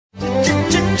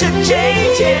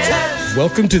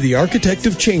Welcome to the Architect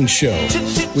of Change Show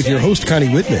with your host,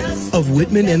 Connie Whitman of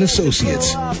Whitman &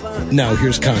 Associates. Now,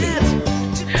 here's Connie.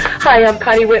 Hi, I'm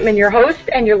Connie Whitman, your host,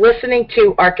 and you're listening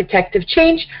to Architect of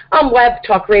Change on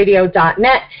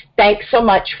webtalkradio.net. Thanks so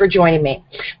much for joining me.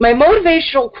 My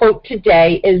motivational quote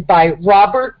today is by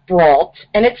Robert Brault,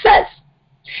 and it says,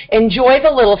 "Enjoy the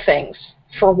little things,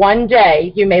 for one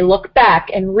day you may look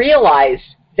back and realize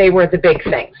they were the big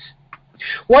things."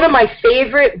 One of my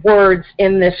favorite words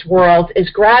in this world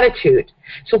is gratitude.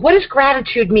 So what does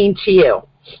gratitude mean to you?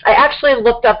 I actually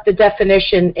looked up the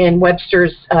definition in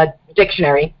Webster's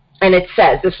dictionary, and it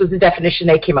says, this was the definition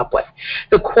they came up with: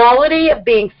 the quality of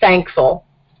being thankful,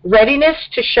 readiness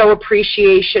to show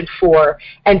appreciation for,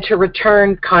 and to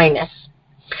return kindness.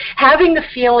 Having the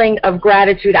feeling of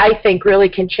gratitude, I think, really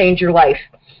can change your life.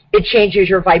 It changes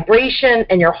your vibration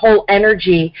and your whole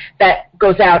energy that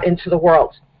goes out into the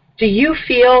world. Do you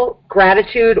feel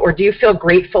gratitude, or do you feel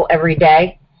grateful every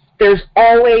day? There's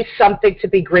always something to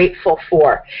be grateful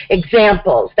for.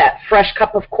 Examples: that fresh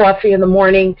cup of coffee in the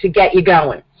morning to get you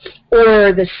going,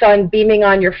 or the sun beaming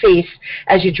on your face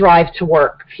as you drive to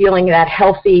work, feeling that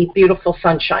healthy, beautiful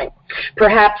sunshine.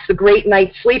 Perhaps the great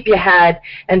night's sleep you had,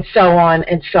 and so on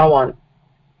and so on.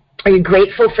 Are you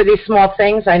grateful for these small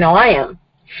things? I know I am.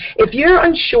 If you're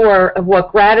unsure of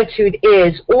what gratitude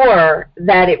is, or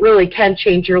that it really can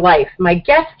change your life, my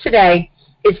guest today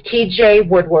is TJ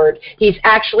Woodward. He's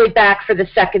actually back for the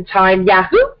second time,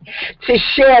 Yahoo, to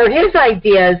share his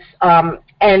ideas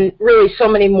and really so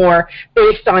many more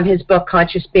based on his book,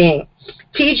 Conscious Being.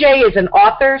 TJ is an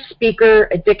author, speaker,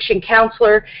 addiction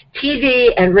counselor,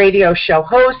 TV and radio show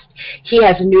host. He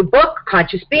has a new book,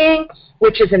 Conscious Being,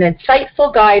 which is an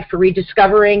insightful guide for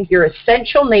rediscovering your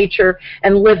essential nature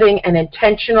and living an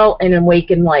intentional and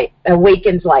awakened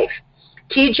life.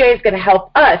 TJ is going to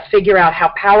help us figure out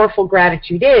how powerful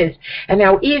gratitude is and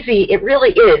how easy it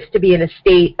really is to be in a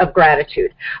state of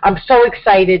gratitude. I'm so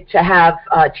excited to have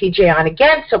TJ on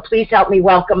again, so please help me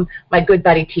welcome my good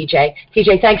buddy TJ.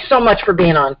 TJ, thanks so much for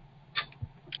being on.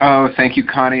 Oh, thank you,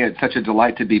 Connie. It's such a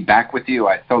delight to be back with you.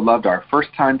 I so loved our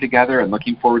first time together and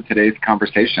looking forward to today's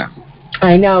conversation.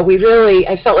 I know.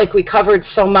 I felt like we covered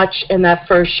so much in that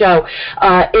first show.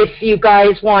 If you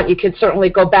guys want, you can certainly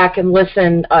go back and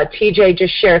listen. TJ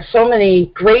just shared so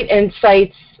many great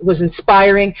insights, was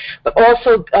inspiring, but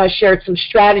also shared some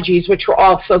strategies, which we're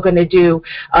also going to do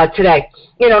today.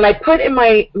 You know, and I put in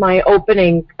my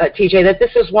opening, TJ, that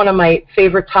this is one of my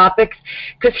favorite topics,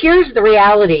 because here's the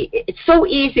reality. It's so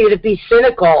easy to be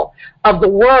cynical of the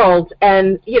world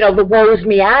and, you know, the woe is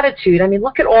me attitude. I mean,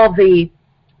 look at all the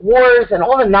wars and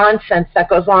all the nonsense that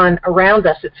goes on around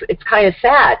us. It's kind of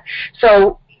sad.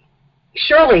 So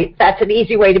surely that's an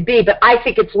easy way to be, but I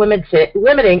think it's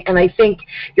limiting, and I think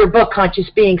your book,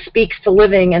 Conscious Being, speaks to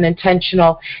living an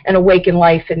intentional and awakened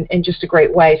life in just a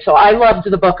great way. So I loved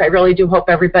the book. I really do hope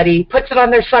everybody puts it on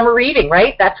their summer reading,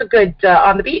 right? That's a good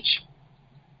on the beach.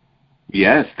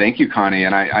 Yes, thank you, Connie,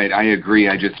 and I agree.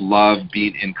 I just love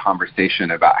being in conversation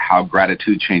about how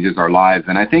gratitude changes our lives,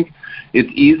 and I think it's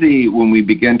easy when we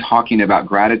begin talking about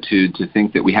gratitude to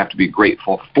think that we have to be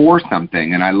grateful for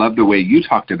something, and I love the way you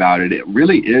talked about it. It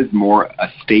really is more a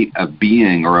state of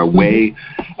being, or a way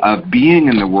of being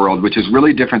in the world, which is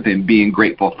really different than being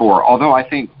grateful for, although I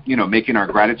think, you know, making our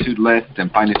gratitude list and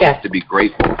finding things to be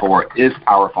grateful for is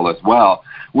powerful as well.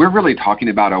 We're really talking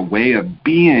about a way of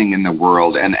being in the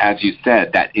world, and as you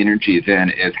said, that energy then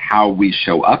is how we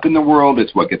show up in the world.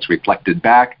 It's what gets reflected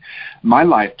back. My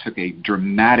life took a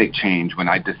dramatic change when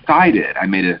I decided, I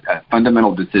made a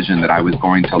fundamental decision that I was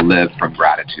going to live from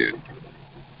gratitude.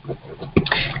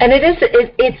 And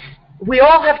it's we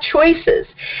all have choices,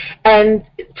 and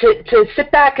to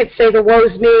sit back and say the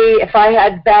woe's me, if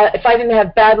I didn't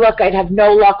have bad luck, I'd have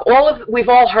no luck. We've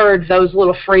all heard those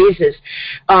little phrases.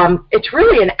 It's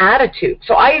really an attitude.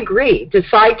 So I agree.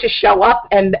 Decide to show up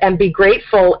and be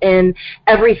grateful in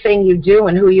everything you do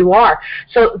and who you are.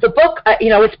 So the book,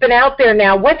 it's been out there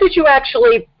now. When did you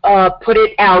actually put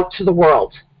it out to the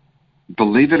world?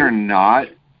 Believe it or not,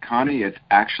 Connie, it's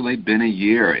actually been a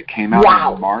year. It came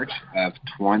out in March of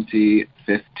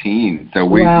 2015. So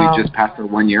we just passed the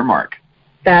 1 year mark.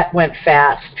 That went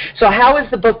fast. So how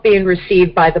is the book being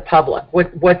received by the public?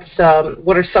 What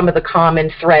are some of the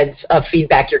common threads of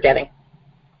feedback you're getting?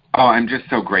 Oh, I'm just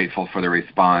so grateful for the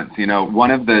response. You know, one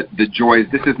of the joys,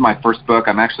 this is my first book.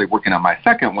 I'm actually working on my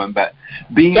second one, but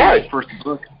being my first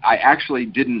book, I actually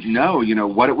didn't know,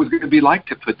 what it was going to be like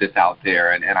to put this out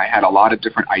there. And I had a lot of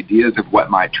different ideas of what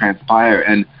might transpire.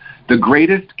 And the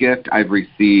greatest gift I've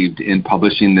received in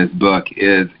publishing this book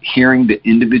is hearing the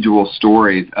individual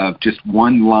stories of just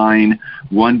one line,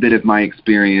 one bit of my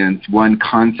experience, one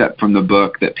concept from the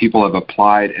book that people have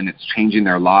applied, and it's changing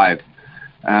their lives.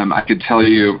 I could tell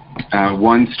you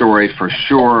one story for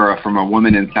sure from a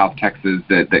woman in South Texas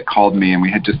that called me, and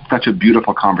we had just such a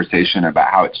beautiful conversation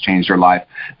about how it's changed her life.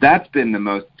 That's been the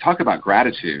most, talk about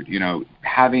gratitude,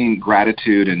 having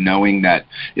gratitude and knowing that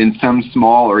in some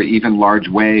small or even large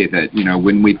way that,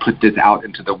 when we put this out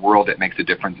into the world, it makes a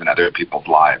difference in other people's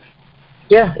lives.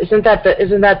 Yeah, isn't that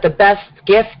the best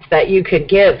gift that you could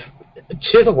give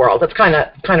to the world? That's kind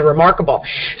of remarkable.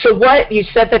 So what you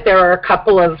said that there are a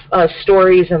couple of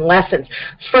stories and lessons.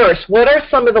 First, what are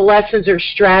some of the lessons or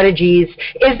strategies?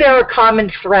 Is there a common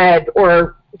thread,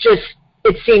 or just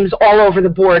it seems all over the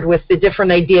board with the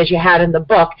different ideas you had in the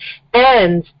book?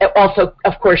 And also,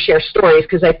 of course, share stories,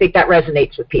 because I think that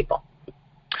resonates with people.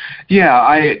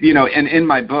 Yeah, and in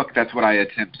my book, that's what I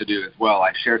attempt to do as well.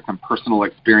 I share some personal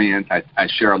experience. I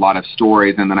share a lot of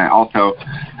stories, and then I also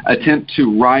attempt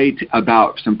to write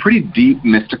about some pretty deep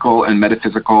mystical and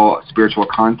metaphysical spiritual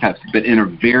concepts, but in a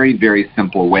very, very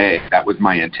simple way. That was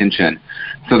my intention.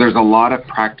 So there's a lot of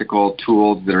practical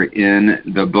tools that are in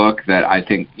the book that I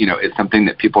think, is something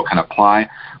that people can apply.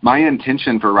 My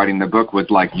intention for writing the book was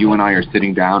like you and I are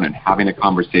sitting down and having a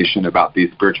conversation about these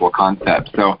spiritual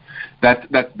concepts. So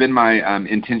that's been my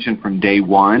intention from day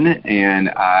one. And,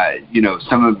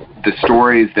 some of the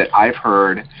stories that I've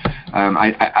heard,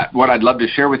 what I'd love to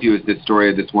share with you is this story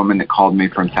of this woman that called me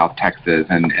from South Texas.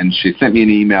 And she sent me an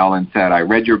email and said, I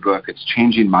read your book. It's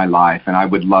changing my life, and I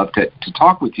would love to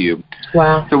talk with you.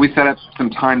 Wow. So we set up some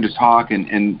time to talk,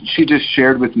 and she just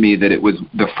shared with me that it was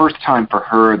the first time for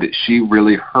her that she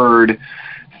really heard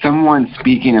someone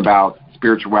speaking about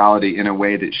spirituality in a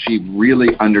way that she really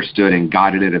understood and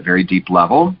got it at a very deep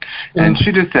level. Yeah. And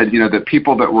she just said, the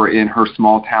people that were in her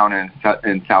small town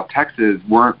in South Texas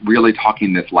weren't really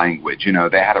talking this language.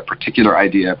 They had a particular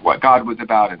idea of what God was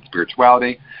about and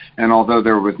spirituality. And although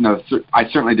there was I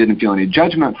certainly didn't feel any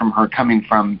judgment from her coming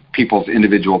from people's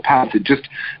individual paths. It just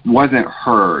wasn't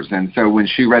hers. And so when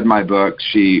she read my book,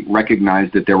 she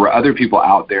recognized that there were other people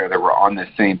out there that were on this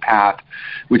same path,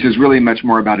 which is really much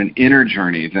more about an inner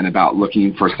journey than about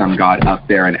looking for some God up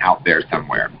there and out there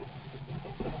somewhere.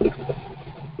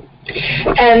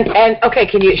 And okay,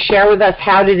 can you share with us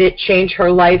how did it change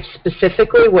her life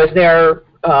specifically? Was there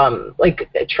like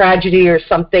a tragedy or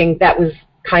something that was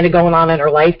kind of going on in her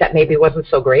life that maybe wasn't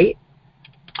so great?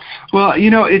 Well,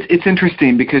 it's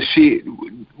interesting because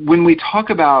when we talk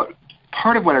about,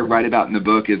 part of what I write about in the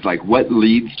book is like what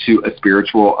leads to a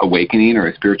spiritual awakening or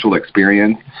a spiritual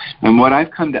experience. And what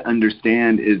I've come to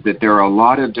understand is that there are a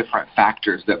lot of different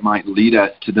factors that might lead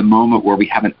us to the moment where we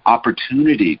have an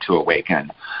opportunity to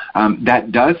awaken.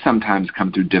 That does sometimes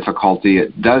come through difficulty.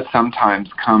 It does sometimes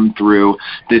come through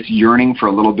this yearning for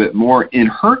a little bit more. In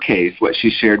her case, what she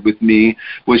shared with me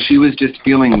was she was just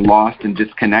feeling lost and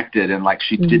disconnected, and like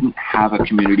she didn't have a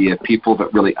community of people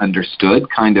that really understood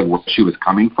kind of where she was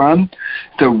coming from.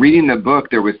 So reading the book,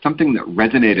 there was something that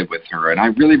resonated with her, and I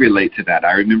really relate to that.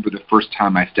 I remember the first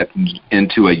time I stepped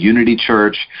into a Unity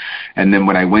church, and then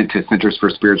when I went to Centers for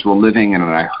Spiritual Living, and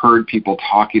I heard people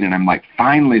talking, and I'm like,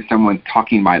 finally someone's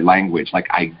talking my language. Like,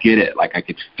 I get it. Like, I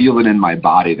could feel it in my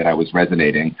body that I was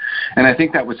resonating. And I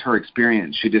think that was her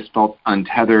experience. She just felt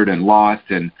untethered and lost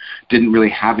and didn't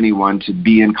really have anyone to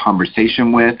be in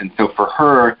conversation with. And so for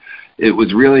her, it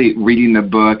was really reading the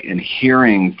book and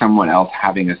hearing someone else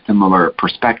having a similar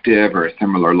perspective or a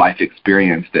similar life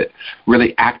experience that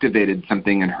really activated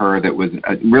something in her that was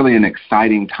really an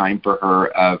exciting time for her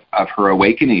of her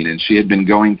awakening. And she had been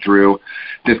going through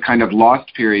this kind of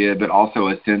lost period, but also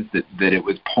a sense that it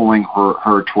was pulling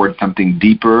her towards something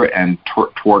deeper and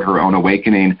toward her own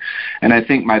awakening. And I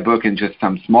think my book, in just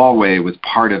some small way, was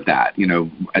part of that.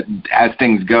 As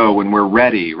things go, when we're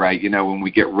ready, right? When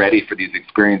we get ready for these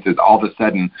experiences, all of a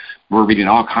sudden we're reading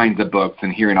all kinds of books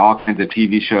and hearing all kinds of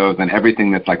TV shows and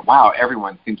everything that's like, wow,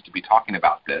 everyone seems to be talking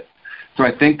about this. So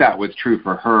I think that was true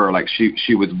for her. Like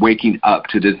she was waking up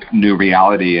to this new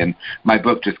reality, and my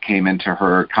book just came into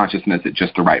her consciousness at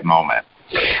just the right moment.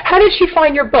 How did she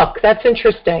find your book? That's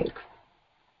interesting.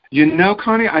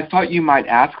 Connie, I thought you might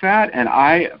ask that, and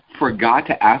I forgot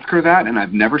to ask her that, and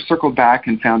I've never circled back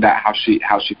and found out how she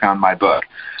found my book.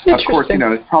 Of course,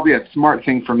 it's probably a smart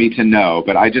thing for me to know,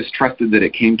 but I just trusted that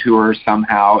it came to her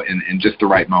somehow in just the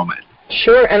right moment.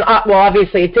 Sure, and well,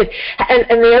 obviously it did.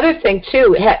 And the other thing,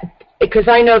 too, because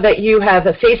I know that you have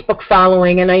a Facebook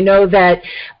following, and I know that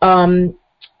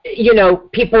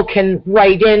people can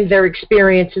write in their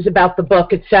experiences about the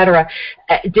book, etc.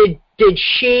 Did did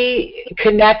she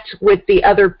connect with the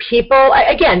other people?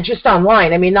 Again, just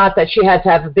online. I mean, not that she had to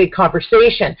have a big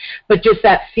conversation, but just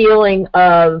that feeling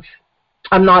of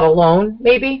I'm not alone,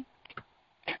 maybe?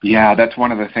 Yeah, that's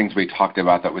one of the things we talked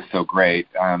about that was so great,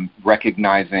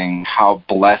 recognizing how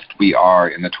blessed we are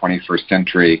in the 21st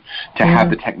century to have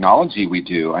the technology we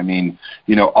do. I mean,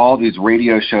 all these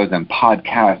radio shows and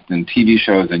podcasts and TV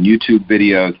shows and YouTube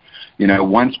videos,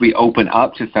 once we open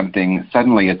up to something,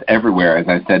 suddenly it's everywhere, as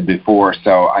I said before.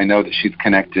 So I know that she's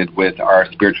connected with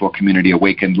our spiritual community,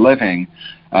 Awakened Living,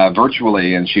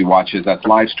 virtually, and she watches us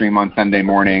live stream on Sunday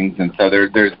mornings. And so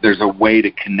there's a way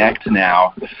to connect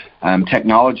now.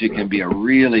 Technology can be a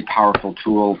really powerful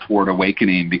tool toward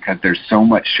awakening because there's so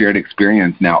much shared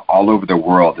experience now all over the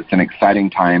world. It's an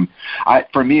exciting time.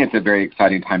 For me, it's a very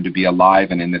exciting time to be alive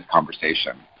and in this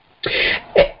conversation.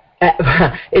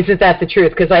 Isn't that the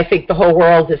truth? Because I think the whole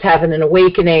world is having an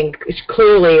awakening,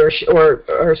 clearly,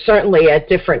 or certainly at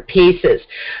different paces.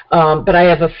 But I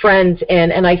have a friend,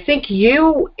 and I think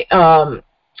you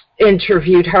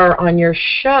interviewed her on your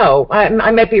show. I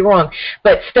might be wrong,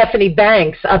 but Stephanie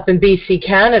Banks up in BC,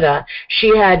 Canada,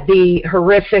 she had the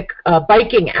horrific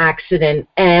biking accident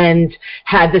and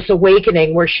had this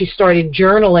awakening where she started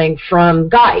journaling from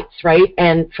guides, right,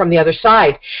 and from the other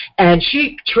side. And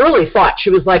she truly thought,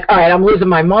 she was like, all right, I'm losing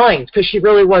my mind, because she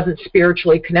really wasn't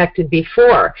spiritually connected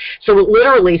before. So it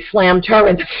literally slammed her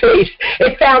in the face.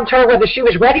 It found her whether she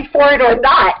was ready for it or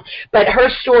not. But her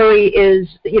story is,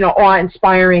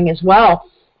 awe-inspiring as well,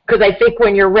 because I think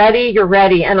when you're ready, you're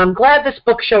ready. And I'm glad this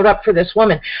book showed up for this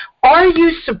woman. Are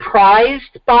you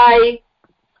surprised by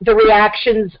the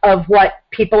reactions of what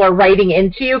people are writing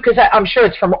into you? Because I'm sure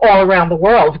it's from all around the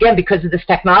world. Again, because of this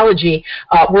technology,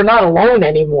 we're not alone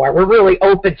anymore. We're really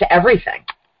open to everything.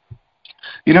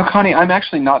 Connie, I'm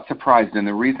actually not surprised, and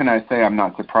the reason I say I'm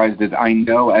not surprised is I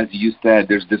know, as you said,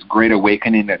 there's this great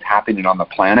awakening that's happening on the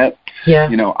planet. Yeah.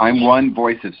 I'm one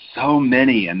voice of so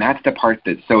many, and that's the part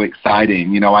that's so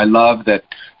exciting. I love that,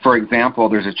 for example,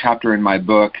 there's a chapter in my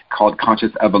book called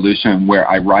Conscious Evolution where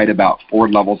I write about 4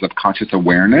 levels of conscious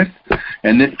awareness,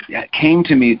 and this came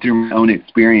to me through my own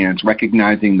experience,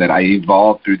 recognizing that I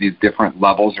evolved through these different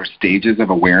levels or stages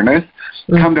of awareness.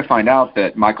 Come to find out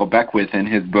that Michael Beckwith, in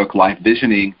his book Life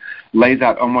Visioning, lays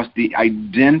out almost the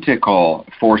identical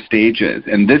 4 stages.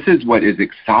 And this is what is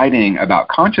exciting about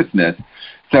consciousness.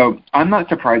 So I'm not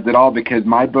surprised at all, because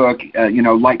my book,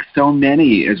 like so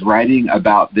many, is writing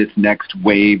about this next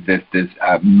wave, this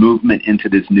movement into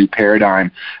this new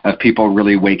paradigm of people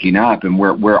really waking up. And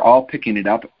we're all picking it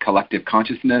up, collective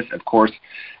consciousness. Of course,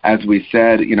 as we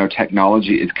said,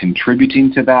 technology is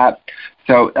contributing to that.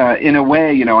 So in a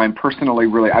way, I'm personally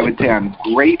I would say I'm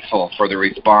grateful for the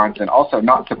response, and also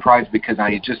not surprised, because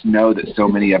I just know that so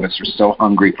many of us are so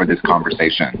hungry for this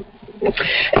conversation.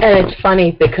 And it's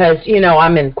funny because,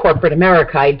 I'm in corporate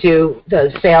America. I do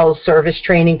the sales, service,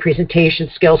 training, presentation,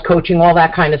 skills, coaching, all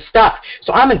that kind of stuff.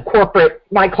 So I'm in corporate.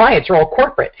 My clients are all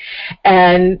corporate.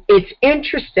 And it's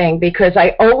interesting because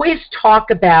I always talk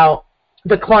about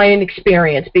the client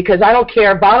experience, because I don't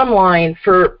care, bottom line,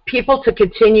 for people to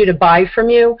continue to buy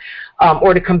from you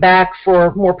or to come back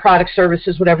for more product,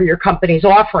 services, whatever your company's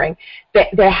offering,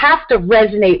 they have to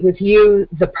resonate with you,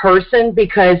 the person,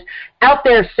 because out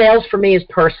there, sales for me is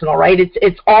personal, right?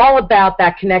 It's all about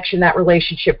that connection, that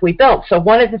relationship we built. So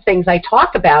one of the things I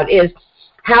talk about is,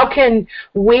 how can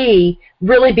we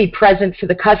really be present for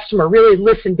the customer, really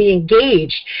listen, be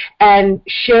engaged, and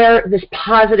share this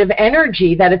positive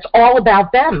energy that it's all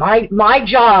about them? My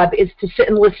job is to sit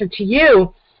and listen to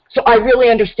you so I really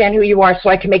understand who you are, so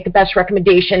I can make the best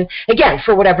recommendation, again,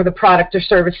 for whatever the product or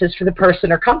service is for the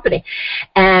person or company.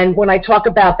 And when I talk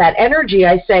about that energy,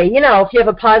 I say, if you have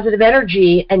a positive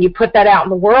energy and you put that out in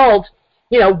the world,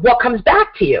 what comes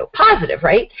back to you? Positive,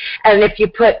 right? And if you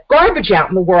put garbage out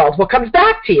in the world, what comes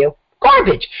back to you?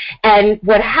 Garbage. And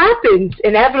what happens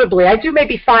inevitably, I do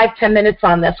maybe 5-10 minutes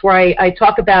on this where I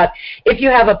talk about if you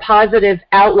have a positive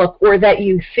outlook, or that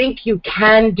you think you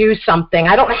can do something.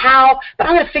 I don't know how, but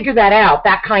I'm going to figure that out,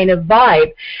 that kind of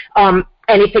vibe.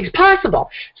 Anything's possible.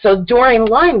 So during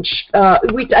lunch, I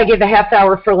give a half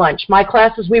hour for lunch. My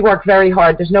classes, we work very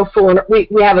hard. There's no fooling.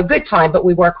 We have a good time, but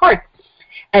we work hard.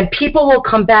 And people will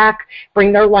come back,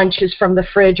 bring their lunches from the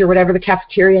fridge or whatever, the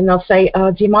cafeteria, and they'll say,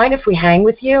 do you mind if we hang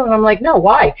with you? And I'm like, no,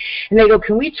 why? And they go,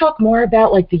 can we talk more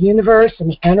about like the universe and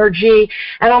the energy?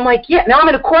 And I'm like, yeah. Now I'm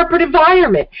in a corporate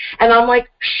environment. And I'm like,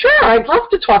 sure, I'd love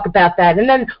to talk about that. And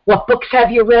then what books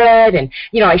have you read? And,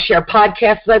 I share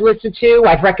podcasts I listen to.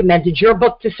 I've recommended your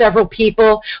book to several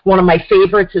people. One of my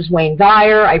favorites is Wayne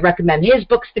Dyer. I recommend his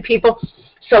books to people.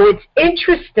 So it's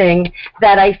interesting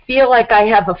that I feel like I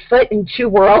have a foot in 2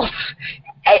 worlds world.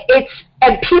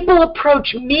 And people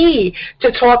approach me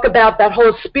to talk about that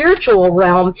whole spiritual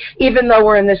realm, even though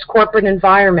we're in this corporate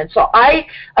environment. So I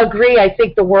agree. I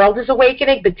think the world is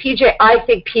awakening. But, TJ, I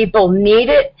think people need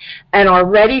it and are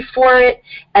ready for it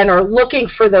and are looking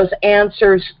for those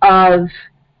answers of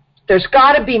there's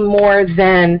got to be more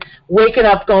than waking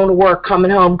up, going to work, coming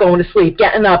home, going to sleep,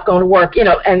 getting up, going to work,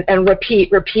 and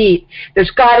repeat.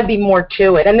 There's got to be more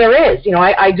to it. And there is.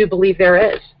 I do believe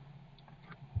there is.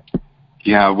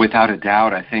 Yeah, without a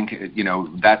doubt. I think,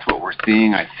 that's what we're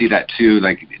seeing. I see that too.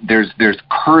 Like there's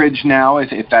courage now,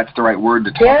 if that's the right word,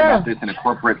 to talk about this in a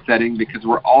corporate setting, because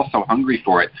we're all so hungry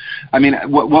for it. I mean,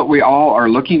 what we all are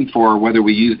looking for, whether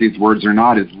we use these words or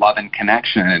not, is love and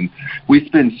connection. And we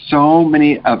spend so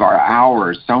many of our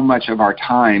hours, so much of our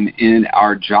time in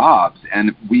our jobs,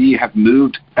 and we have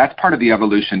moved. That's part of the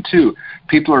evolution too.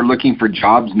 People are looking for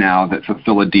jobs now that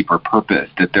fulfill a deeper purpose,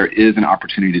 that there is an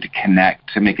opportunity to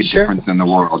connect, to make a difference in the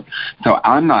world. So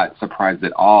I'm not surprised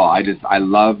at all. I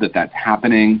love that that's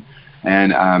happening.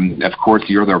 And, of course,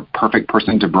 you're the perfect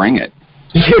person to bring it.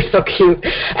 You're so cute.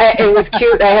 It was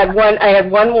cute. I had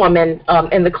one woman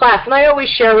in the class, and I always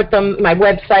share with them my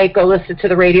website. Go listen to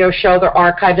the radio show. They're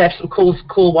archived. I have some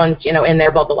cool ones, in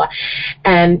there, blah, blah, blah.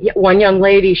 And one young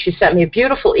lady, she sent me a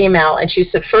beautiful email, and she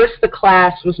said, first, the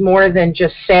class was more than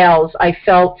just sales. I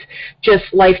felt just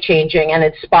life-changing and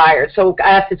inspired. So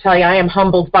I have to tell you, I am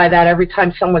humbled by that every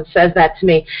time someone says that to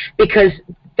me, because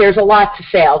there's a lot to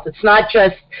sales. It's not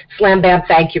just slam, bam,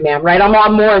 thank you, ma'am, right? I'm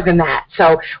on more than that.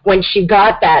 So when she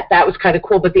got that was kind of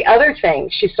cool. But the other thing,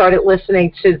 she started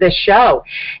listening to this show,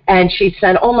 and she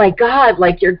said, oh, my God,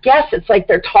 like your guests, it's like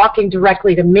they're talking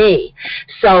directly to me.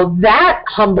 So that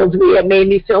humbled me. It made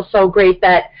me feel so great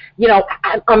that,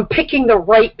 I'm picking the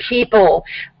right people,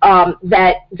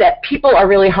 that people are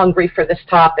really hungry for this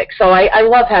topic. So I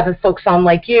love having folks on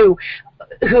like you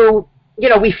who,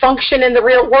 we function in the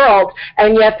real world,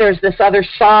 and yet there's this other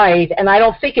side, and I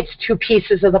don't think it's two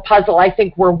pieces of the puzzle. I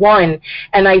think we're one,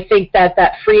 and I think that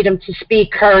freedom to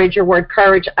speak, courage, your word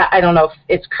courage, I don't know if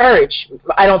it's courage.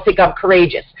 I don't think I'm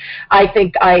courageous. I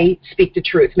think I speak the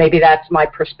truth. Maybe that's my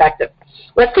perspective.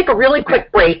 Let's take a really quick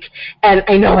break, and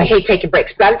I know I hate taking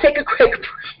breaks, but I'll take a quick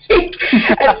break. And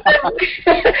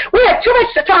then we have too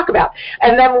much to talk about.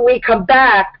 And then when we come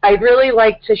back, I'd really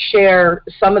like to share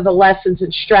some of the lessons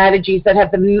and strategies that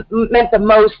have meant the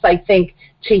most, I think,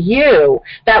 to you.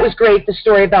 That was great, the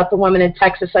story about the woman in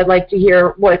Texas. I'd like to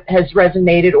hear what has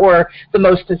resonated or the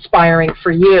most inspiring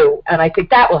for you, and I think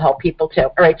that will help people too.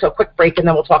 All right, so a quick break, and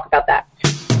then we'll talk about that.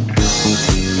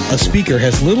 A speaker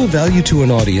has little value to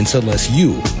an audience unless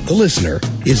you, the listener,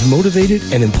 is motivated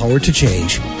and empowered to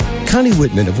change. Connie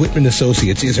Whitman of Whitman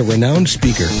Associates is a renowned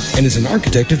speaker and is an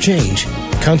architect of change.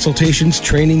 Consultations,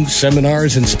 training,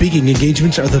 seminars, and speaking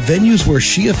engagements are the venues where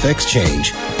she affects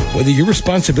change. Whether your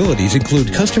responsibilities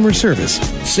include customer service,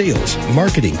 sales,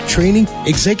 marketing, training,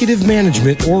 executive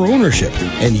management, or ownership,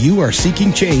 and you are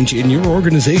seeking change in your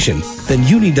organization, then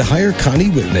you need to hire Connie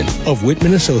Whitman of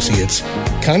Whitman Associates.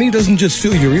 Connie doesn't just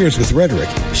fill your ears with rhetoric.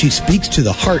 She speaks to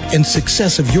the heart and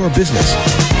success of your business.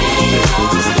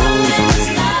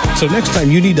 So next time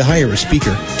you need to hire a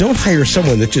speaker, don't hire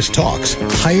someone that just talks.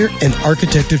 Hire an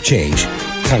architect of change.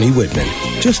 Connie Whitman.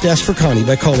 Just ask for Connie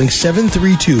by calling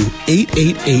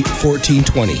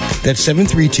 732-888-1420. That's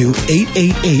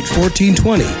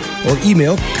 732-888-1420. Or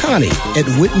email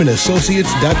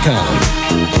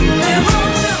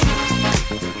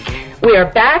Connie@WhitmanAssociates.com. We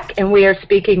are back, and we are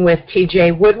speaking with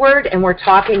TJ Woodward, and we're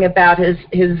talking about his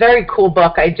very cool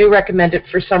book. I do recommend it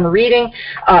for summer reading,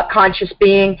 Conscious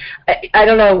Being. I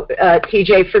don't know,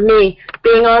 TJ, for me,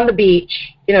 being on the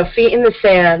beach, feet in the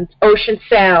sand, ocean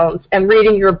sounds, and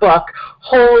reading your book,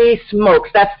 holy smokes,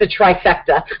 that's the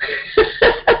trifecta.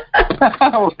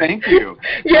 Oh, thank you.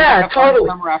 Yeah, totally.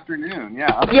 Summer afternoon,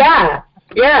 yeah.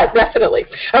 Yeah, definitely.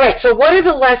 All right, so what are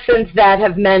the lessons that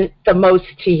have meant the most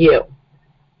to you?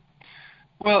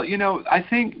 Well, I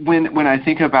think when I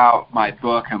think about my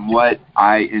book and what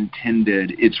I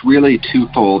intended, it's really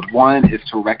twofold. One is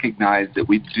to recognize that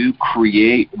we do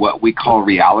create what we call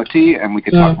reality, and we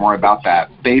could talk more about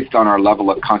that, based on our level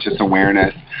of conscious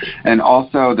awareness. And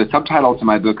also the subtitle to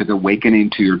my book is Awakening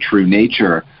to Your True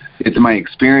Nature. It's my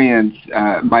experience,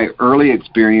 my early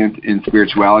experience in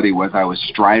spirituality was I was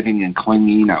striving and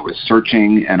clinging, I was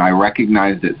searching, and I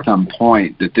recognized at some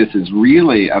point that this is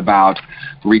really about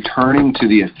returning to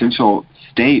the essential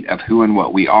state of who and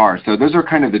what we are. So those are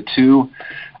kind of the two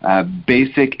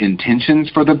basic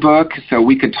intentions for the book. So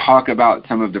we could talk about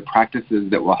some of the practices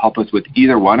that will help us with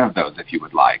either one of those if you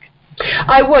would like.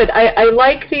 I would. I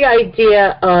like the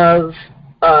idea of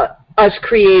us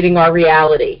creating our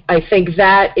reality. I think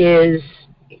that is,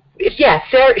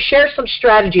 share some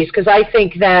strategies, because I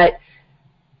think that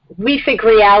we think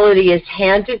reality is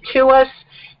handed to us,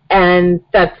 and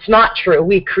that's not true.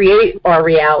 We create our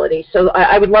reality. So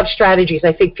I would love strategies.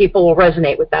 I think people will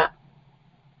resonate with that.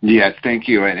 Yes, thank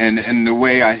you. And the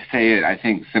way I say it, I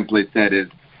think simply said, is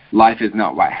life is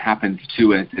not what happens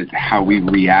to us, it's how we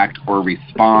react or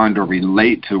respond or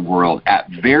relate to the world, at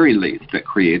very least, that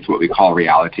creates what we call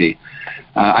reality.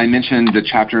 I mentioned the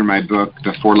chapter in my book,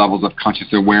 The 4 Levels of Conscious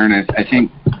Awareness. I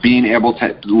think being able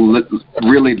to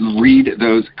really read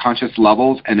those conscious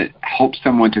levels, and it helps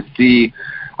someone to see.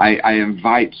 I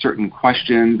invite certain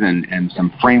questions and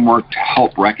some framework to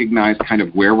help recognize kind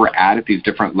of where we're at these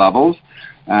different levels.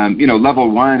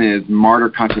 Level 1 is martyr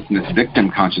consciousness,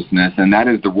 victim consciousness, and that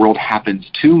is the world happens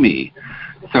to me.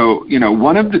 So,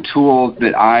 one of the tools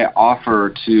that I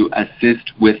offer to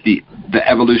assist with the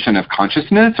evolution of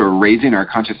consciousness or raising our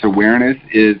conscious awareness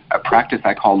is a practice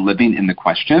I call living in the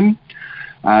question.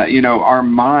 Our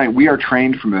mind, we are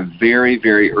trained from a very,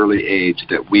 very early age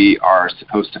that we are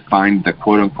supposed to find the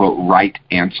quote-unquote right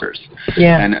answers.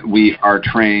 Yeah. And we are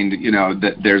trained,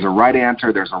 that there's a right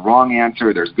answer, there's a wrong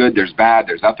answer, there's good, there's bad,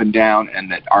 there's up and down,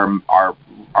 and that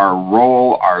our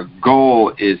role, our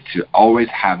goal is to always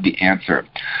have the answer.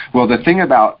 Well, the thing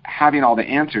about having all the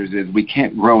answers is we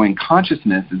can't grow in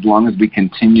consciousness as long as we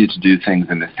continue to do things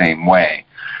in the same way.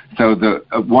 So the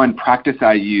one practice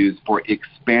I use for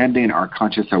expanding our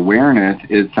conscious awareness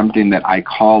is something that I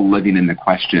call living in the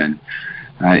question.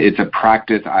 It's a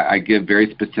practice. I give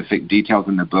very specific details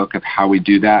in the book of how we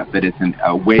do that, but it's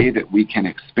a way that we can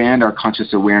expand our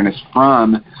conscious awareness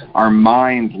from our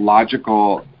mind's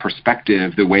logical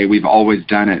perspective, the way we've always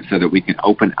done it, so that we can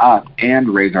open up and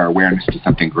raise our awareness to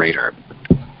something greater.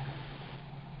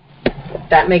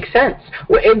 That makes sense.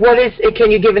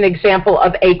 Can you give an example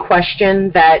of a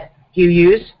question that you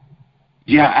use?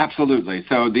 Yeah, absolutely.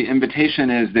 So the invitation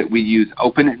is that we use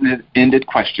open-ended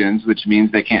questions, which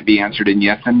means they can't be answered in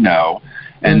yes and no,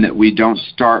 and that we don't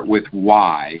start with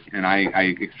why. And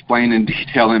I explain in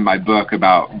detail in my book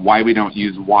about why we don't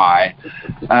use why.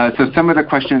 So some of the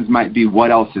questions might be,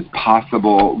 what else is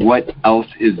possible? What else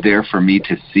is there for me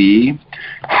to see?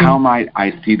 How might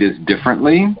I see this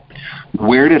differently?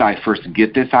 Where did I first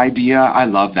get this idea? I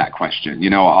love that question.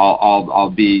 I'll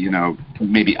be,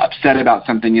 maybe upset about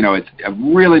something. It's a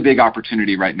really big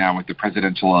opportunity right now with the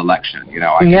presidential election.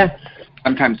 I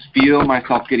sometimes feel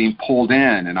myself getting pulled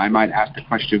in, and I might ask the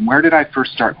question, where did I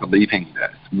first start believing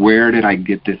this? Where did I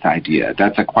get this idea?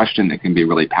 That's a question that can be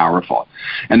really powerful.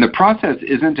 And the process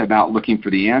isn't about looking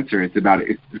for the answer. It's about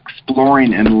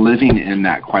exploring and living in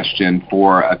that question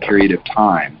for a period of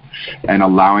time and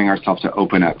allowing ourselves to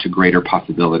open up to greater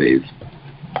possibilities.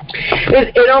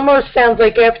 It almost sounds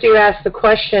like after you ask the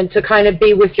question to kind of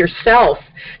be with yourself,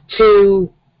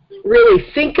 to really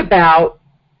think about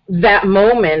that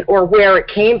moment or where it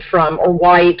came from or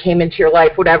why it came into your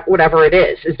life, whatever it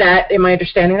is. Am I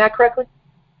understanding that correctly?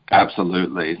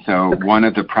 Absolutely. So one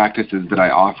of the practices that I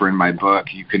offer in my book,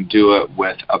 you can do it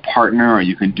with a partner or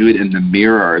you can do it in the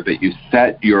mirror, that you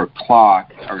set your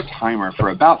clock or timer for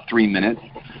about 3 minutes.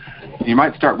 You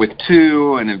might start with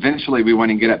 2, and eventually we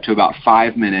want to get up to about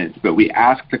 5 minutes, but we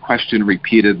ask the question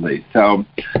repeatedly. So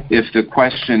if the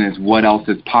question is, what else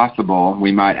is possible,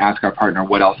 we might ask our partner,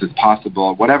 what else is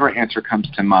possible, whatever answer comes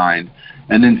to mind,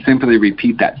 and then simply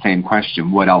repeat that same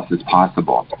question, what else is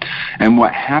possible? And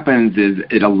what happens is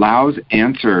it allows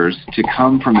answers to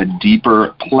come from a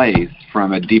deeper place,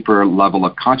 from a deeper level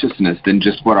of consciousness than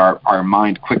just what how our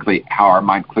mind quickly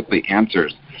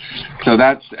answers. So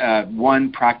that's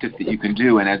one practice that you can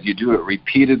do, and as you do it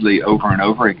repeatedly over and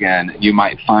over again, you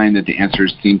might find that the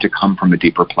answers seem to come from a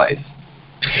deeper place.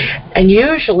 And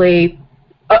usually,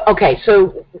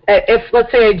 so if,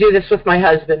 let's say I do this with my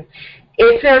husband,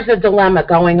 if there's a dilemma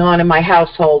going on in my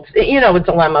household, a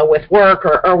dilemma with work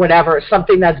or whatever,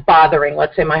 something that's bothering,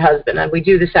 let's say my husband, and we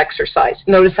do this exercise.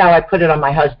 Notice how I put it on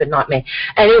my husband, not me.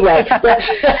 Anyway,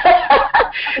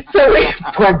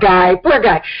 poor guy.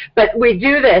 But we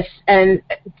do this, and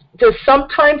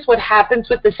sometimes what happens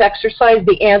with this exercise,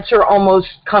 the answer almost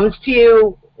comes to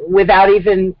you without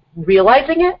even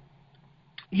realizing it?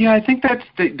 Yeah, I think that's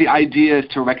the idea, is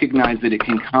to recognize that it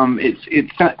can come. It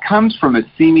comes from a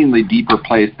seemingly deeper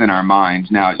place than our mind.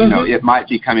 Now, it might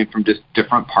be coming from just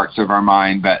different parts of our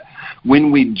mind, but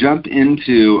when we jump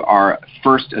into our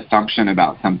first assumption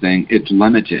about something, it's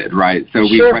limited, right? So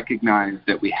we recognize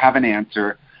that we have an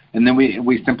answer, and then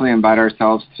we simply invite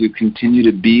ourselves to continue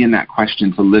to be in that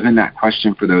question, to live in that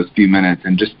question for those few minutes,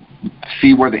 and just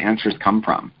see where the answers come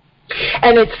from.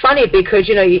 And it's funny because,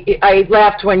 I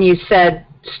laughed when you said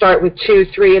start with 2,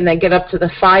 3, and then get up to the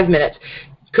 5 minutes.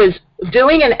 Because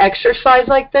doing an exercise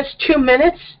like this, 2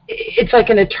 minutes, it's like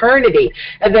an eternity.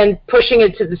 And then pushing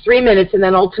it to the 3 minutes and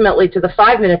then ultimately to the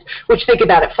 5 minutes, which, think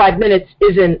about it, 5 minutes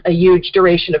isn't a huge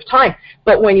duration of time.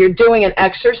 But when you're doing an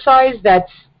exercise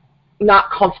that's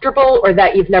not comfortable or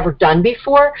that you've never done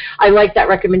before, I like that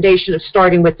recommendation of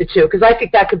starting with the 2, because I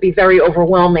think that could be very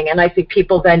overwhelming, and I think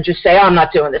people then just say, oh, I'm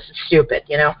not doing this, it's stupid,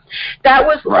 you know. That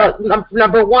was, right.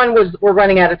 Number 1 was, we're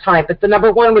running out of time, but the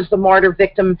number 1 was the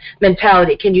martyr-victim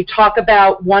mentality. Can you talk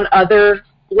about one other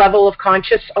level of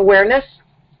conscious awareness?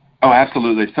 Oh,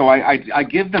 absolutely. So I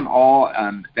give them all,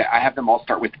 I have them all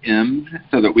start with M's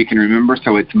so that we can remember.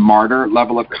 So it's martyr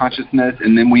level of consciousness,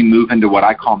 and then we move into what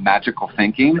I call magical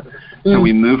thinking. So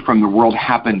we move from the world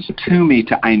happens to me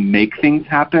to I make things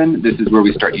happen. This is where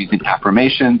we start using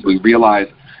affirmations. We realize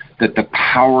that the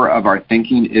power of our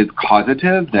thinking is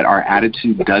causative, that our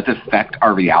attitude does affect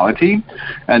our reality.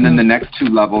 And then the next 2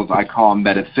 levels I call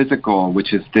metaphysical,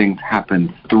 which is things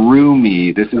happen through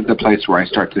me. This is the place where I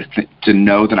start to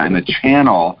know that I'm a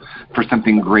channel for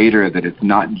something greater, that it's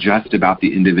not just about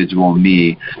the individual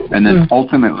me. And then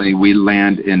ultimately we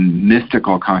land in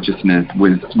mystical consciousness,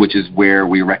 which is where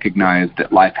we recognize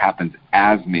that life happens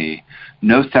as me.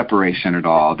 No separation at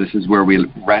all. This is where we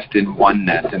rest in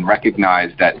oneness and recognize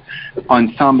that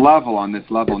on some level, on this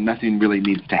level, nothing really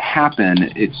needs to happen.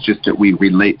 It's just that we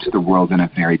relate to the world in a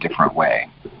very different way.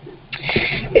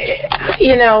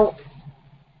 You know,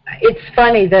 it's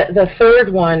funny that the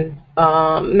third one,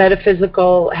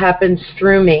 metaphysical, happens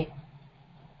through me.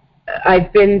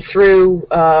 I've been through,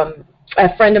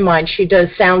 a friend of mine, she does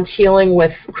sound healing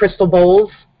with crystal bowls.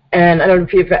 And I don't know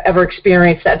if you've ever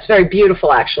experienced that. It's very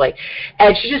beautiful, actually.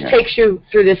 And she just takes you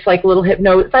through this, like, little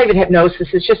hypnosis. It's not even hypnosis.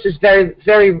 It's just this very,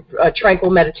 very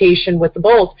tranquil meditation with the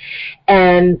bowls.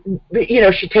 And, you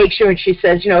know, she takes you and she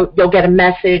says, you know, you'll get a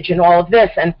message and all of this.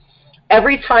 And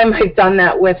every time I've done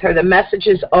that with her, the message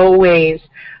is always,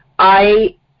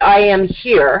 I am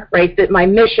here, right, that my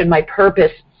mission, my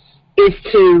purpose is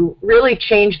to really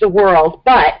change the world,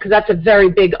 but, because that's a very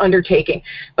big undertaking,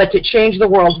 but to change the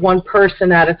world one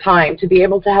person at a time, to be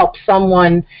able to help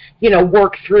someone, you know,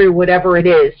 work through whatever it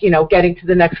is, you know, getting to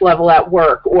the next level at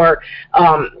work, or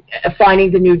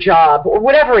finding the new job, or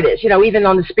whatever it is, you know, even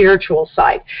on the spiritual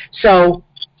side. So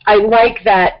I like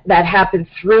that happened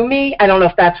through me. I don't know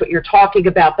if that's what you're talking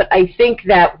about, but I think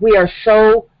that we are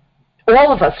so,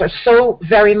 all of us are so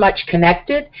very much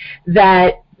connected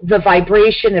that the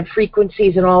vibration and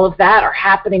frequencies and all of that are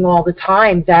happening all the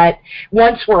time, that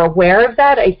once we're aware of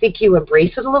that, I think you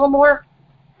embrace it a little more.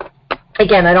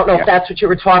 Again, I don't know if that's what you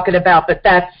were talking about, but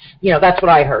that's, you know, that's what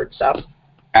I heard. So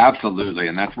absolutely,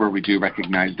 and that's where we do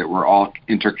recognize that we're all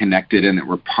interconnected and that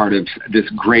we're part of this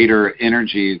greater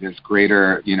energy, this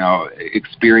greater, you know,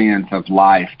 experience of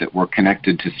life, that we're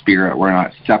connected to spirit. We're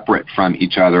not separate from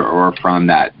each other or from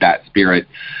that spirit.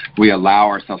 We allow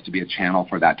ourselves to be a channel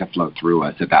for that to flow through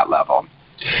us at that level.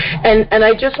 And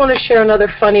I just want to share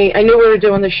another funny, I knew we were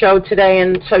doing the show today,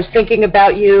 and so I was thinking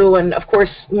about you and, of course,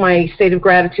 my state of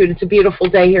gratitude. It's a beautiful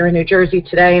day here in New Jersey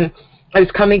today, and I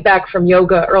was coming back from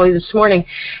yoga early this morning,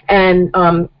 and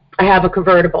I have a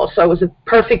convertible, so it was a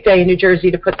perfect day in New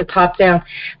Jersey to put the top down.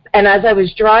 And as I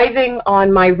was driving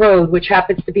on my road, which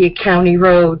happens to be a county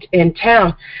road in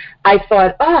town, I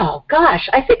thought, oh, gosh,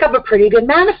 I think I'm a pretty good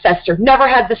manifester. Never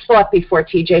had this thought before,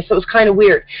 TJ, so it was kind of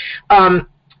weird.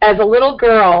 As a little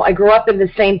girl, I grew up in the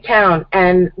same town,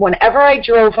 and whenever I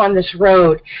drove on this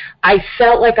road, I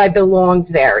felt like I belonged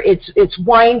there. It's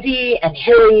windy and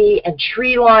hilly and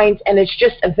tree lines, and it's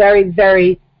just a very,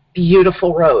 very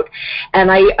beautiful road. And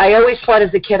I always thought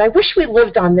as a kid, I wish we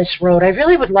lived on this road. I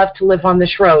really would love to live on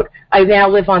this road. I now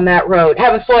live on that road.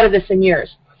 Haven't thought of this in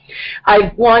years.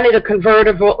 I've wanted a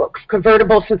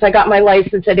convertible since I got my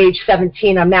license at age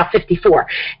 17. I'm now 54.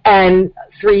 And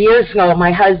 3 years ago,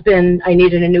 I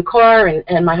needed a new car,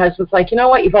 and my husband's like, you know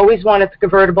what, you've always wanted the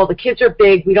convertible. The kids are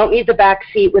big. We don't need the back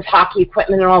seat with hockey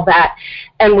equipment and all that.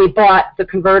 And we bought the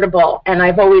convertible, and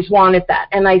I've always wanted that.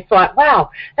 And I thought, wow,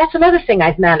 that's another thing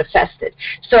I've manifested.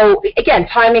 So, again,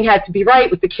 timing had to be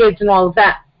right with the kids and all of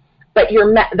that. But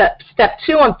that step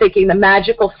 2, I'm thinking, the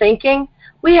magical thinking,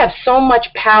 we have so much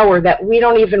power that we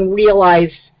don't even realize,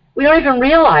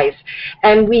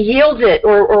 and we yield it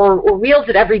or wield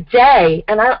it every day,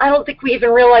 and I don't think we even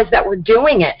realize that we're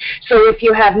doing it. So if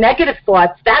you have negative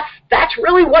thoughts, that's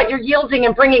really what you're yielding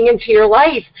and bringing into your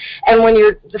life. And when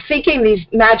you're thinking these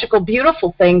magical,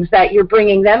 beautiful things, that you're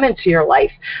bringing them into your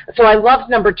life. So I love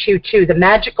number 2 too, the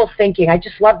magical thinking. I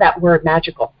just love that word,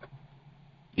 magical.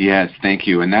 Yes, thank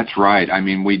you. And that's right. I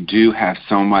mean, we do have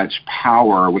so much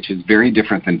power, which is very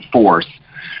different than force.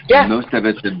 Yeah. Most of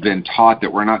us have been taught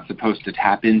that we're not supposed to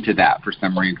tap into that for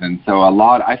some reason. So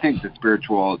I think the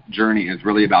spiritual journey is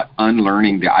really about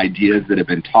unlearning the ideas that have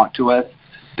been taught to us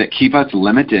that keep us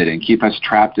limited and keep us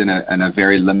trapped in a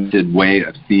very limited way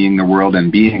of seeing the world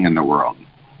and being in the world.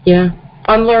 Yeah.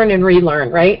 Unlearn and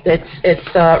relearn, right?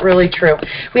 It's really true.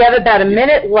 We have about a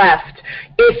minute left.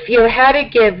 If you had to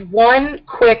give one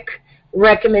quick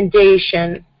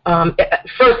recommendation,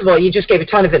 first of all, you just gave a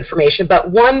ton of information, but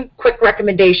one quick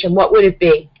recommendation, what would it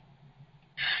be?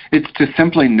 It's to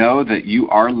simply know that you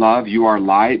are love, you are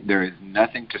light. There is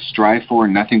nothing to strive for,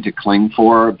 nothing to cling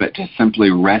for, but to simply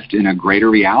rest in a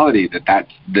greater reality that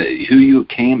who you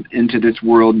came into this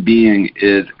world being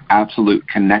is absolute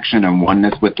connection and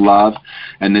oneness with love.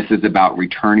 And this is about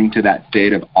returning to that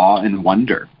state of awe and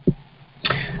wonder.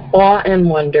 Awe and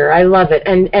wonder. I love it.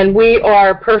 And we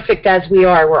are perfect as we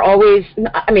are. We're always,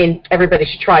 everybody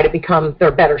should try to become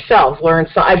their better selves.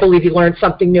 I believe you learn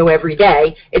something new every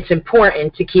day. It's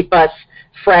important to keep us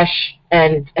fresh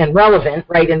and relevant,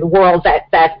 right, in the world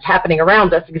that's happening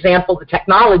around us. Example, the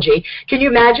technology. Can you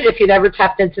imagine if you'd ever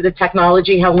tapped into the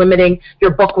technology, how limiting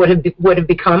your book would have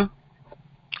become?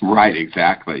 Right,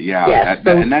 exactly, yeah. Yes,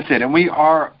 and that's it. And we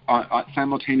are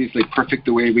simultaneously perfect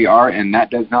the way we are, and that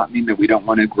does not mean that we don't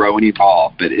want to grow and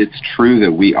evolve, but it's true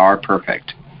that we are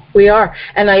perfect. We are,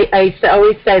 and I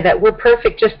always say that we're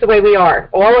perfect just the way we are.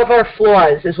 All of our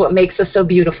flaws is what makes us so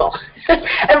beautiful.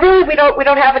 And really, we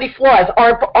don't have any flaws.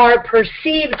 Our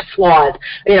perceived flaws,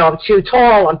 I'm too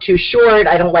tall, I'm too short,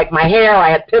 I don't like my hair, I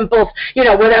have pimples,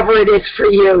 whatever it is for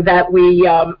you that we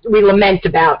lament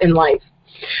about in life.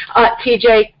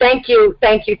 TJ, thank you.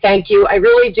 I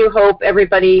really do hope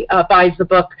everybody buys the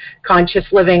book, Conscious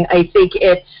Living. I think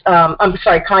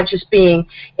Conscious Being.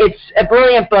 It's a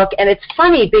brilliant book, and it's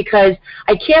funny because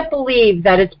I can't believe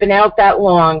that it's been out that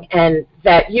long and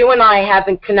that you and I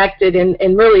haven't connected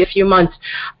in really a few months.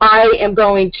 I am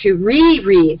going to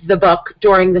reread the book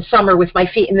during the summer with my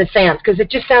feet in the sand because it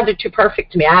just sounded too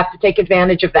perfect to me. I have to take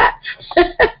advantage of that.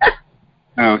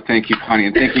 Oh, thank you, Connie,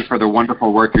 and thank you for the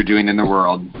wonderful work you're doing in the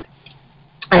world.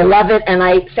 I love it, and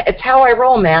it's how I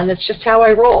roll, man. It's just how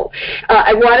I roll.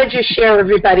 I want to just share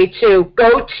everybody, too.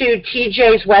 Go to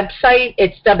TJ's website.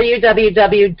 It's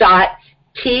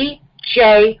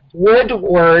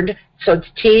www.tjwoodward, so it's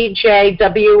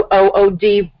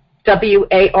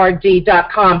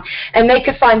TJWOODWARD.com, and they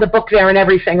can find the book there and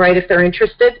everything, right, if they're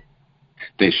interested?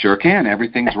 They sure can.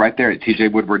 Everything's right there at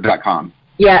tjwoodward.com.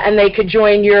 Yeah, and they could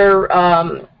join your,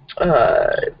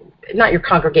 not your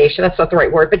congregation, that's not the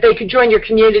right word, but they could join your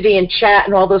community and chat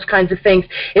and all those kinds of things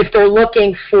if they're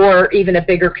looking for even a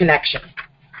bigger connection.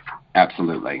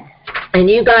 Absolutely. And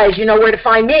you guys, you know where to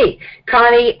find me,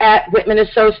 Connie at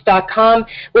WhitmanAssociates.com.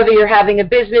 Whether you're having a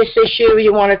business issue,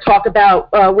 you want to talk about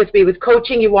with me with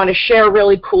coaching, you want to share a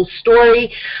really cool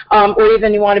story, or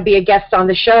even you want to be a guest on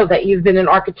the show that you've been an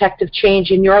architect of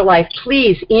change in your life,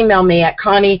 please email me at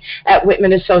Connie at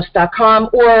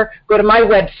WhitmanAssociates.com or go to my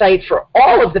website for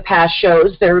all of the past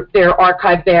shows. They're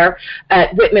archived there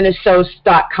at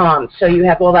WhitmanAssociates.com. So you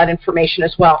have all that information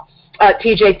as well.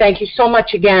 TJ, thank you so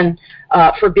much again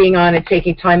for being on and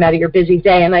taking time out of your busy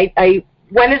day. And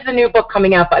when is the new book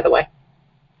coming out, by the way?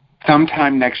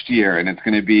 Sometime next year, and it's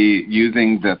going to be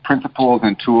using the principles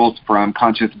and tools from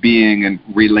Conscious Being and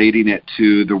relating it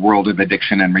to the world of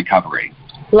addiction and recovery.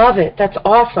 Love it. That's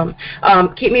awesome.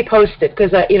 Keep me posted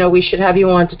because, we should have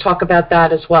you on to talk about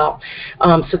that as well.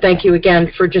 So thank you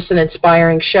again for just an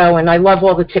inspiring show, and I love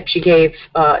all the tips you gave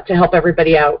to help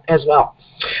everybody out as well.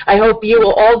 I hope you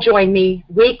will all join me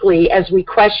weekly as we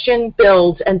question,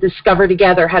 build, and discover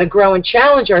together how to grow and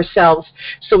challenge ourselves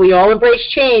so we all embrace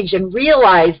change and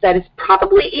realize that it's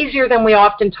probably easier than we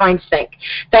oftentimes think.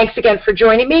 Thanks again for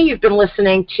joining me. You've been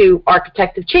listening to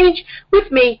Architect of Change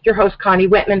with me, your host, Connie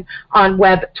Whitman, on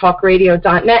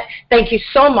webtalkradio.net. Thank you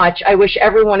so much. I wish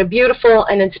everyone a beautiful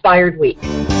and inspired week.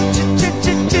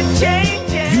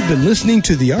 You've been listening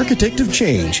to The Architect of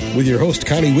Change with your host,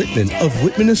 Connie Whitman of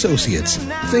Whitman Associates.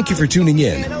 Thank you for tuning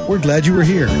in. We're glad you were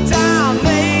here.